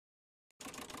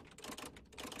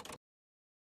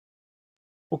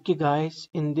Okay guys,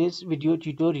 in this video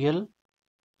tutorial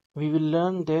we will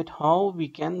learn that how we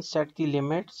can set the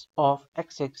limits of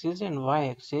x-axis and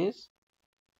y-axis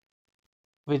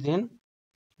within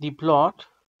the plot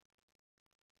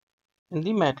in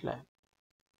the MATLAB.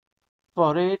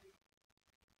 For it,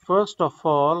 first of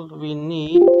all we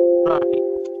need to write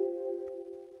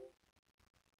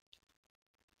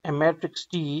a matrix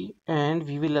T and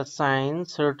we will assign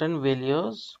certain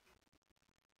values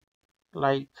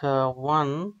like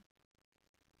 1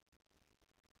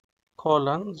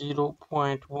 colon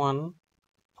 0.1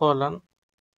 colon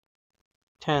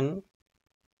 10.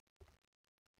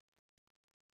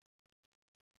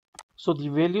 So the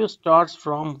value starts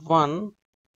from 1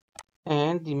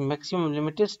 and the maximum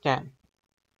limit is 10,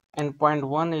 and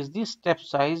 0.1 is the step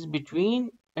size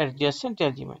between adjacent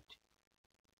element.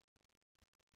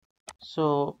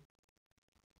 So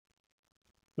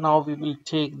now we will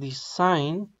take the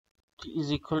sine t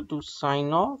is equal to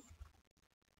sine of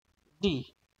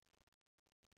d.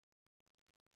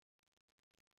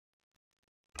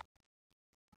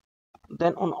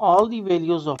 Then on all the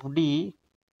values of d,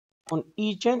 on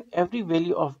each and every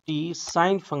value of d,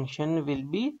 sine function will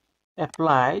be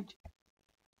applied,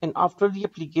 and after the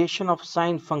application of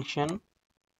sine function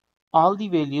all the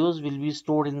values will be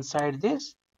stored inside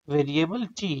this variable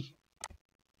t.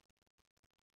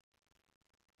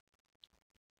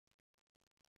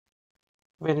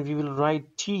 When we will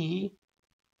write t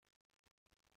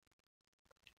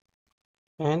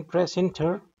and press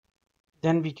enter,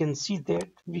 then we can see that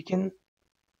we can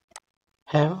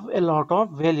have a lot of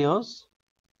values.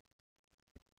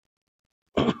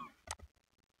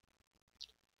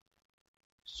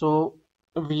 So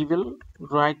we will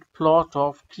write plot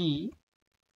of t,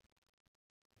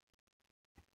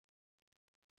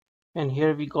 and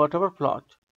here we got our plot.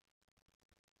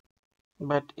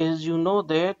 But as you know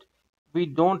that we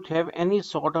don't have any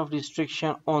sort of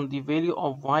restriction on the value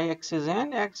of y-axis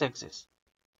and x-axis.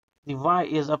 The y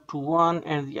is up to 1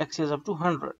 and the x is up to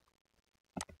 100.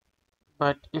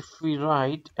 But if we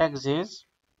write axis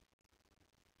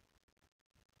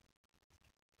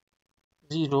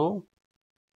 0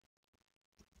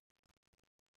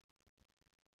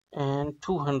 and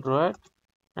 200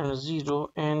 and 0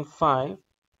 and 5,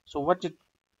 so what it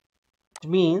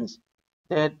means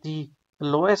that the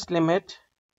lowest limit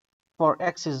for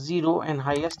x is 0 and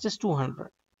highest is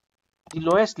 200. The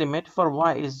lowest limit for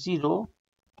y is 0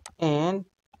 and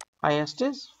highest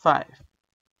is 5.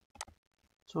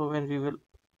 So when we will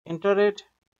enter it,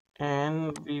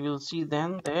 and we will see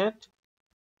then that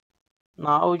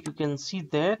now you can see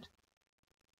that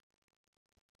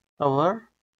our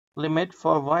limit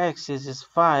for y-axis is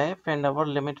 5 and our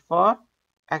limit for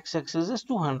x-axis is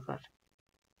 200.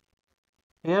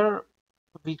 Here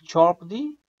we chop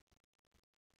the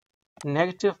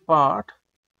negative part,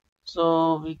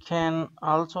 so we can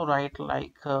also write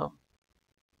like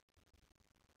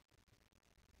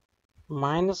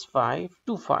 -5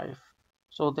 to 5,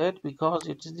 so that because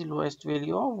it is the lowest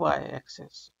value of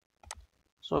y-axis.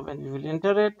 So when we will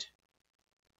enter it,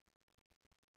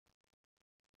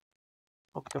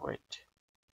 okay, wait,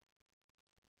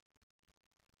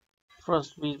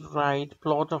 first we write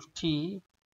plot of t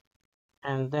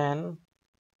and then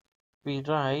we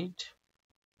write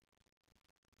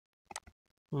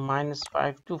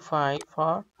 -5 to 5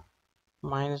 or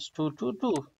 -2 to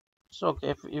 2. So okay,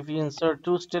 if we insert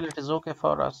 2, still it is okay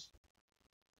for us.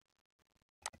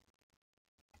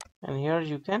 And here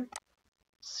you can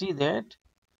see that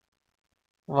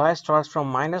y starts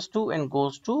from -2 and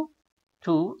goes to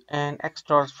 2, and x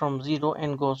starts from 0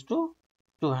 and goes to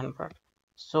 200.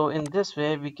 So in this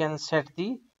way we can set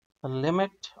the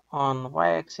limit on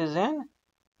y-axis and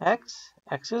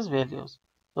x-axis values.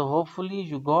 So hopefully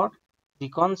you got the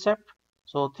concept.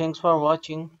 So thanks for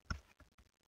watching.